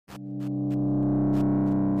Hey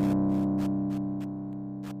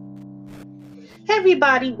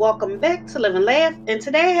everybody, welcome back to Live and Laugh. And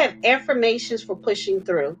today I have affirmations for pushing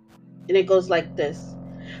through. And it goes like this.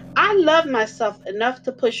 I love myself enough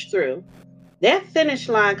to push through. That finish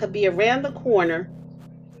line could be around the corner.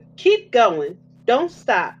 Keep going. Don't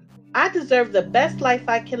stop. I deserve the best life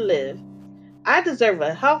I can live. I deserve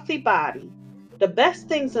a healthy body. The best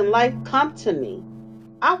things in life come to me.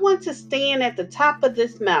 I want to stand at the top of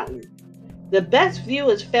this mountain. The best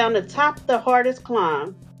view is found atop the hardest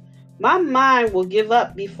climb. My mind will give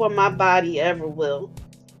up before my body ever will.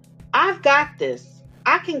 I've got this.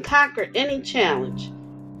 I can conquer any challenge.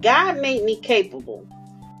 God made me capable.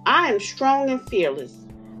 I am strong and fearless.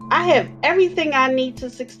 I have everything I need to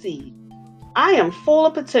succeed. I am full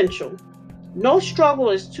of potential. No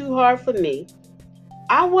struggle is too hard for me.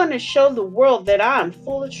 I want to show the world that I am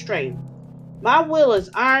full of strength. My will is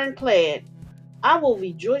ironclad. I will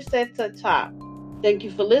rejoice at the top. Thank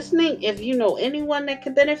you for listening. If you know anyone that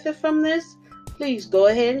could benefit from this, please go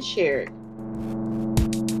ahead and share it.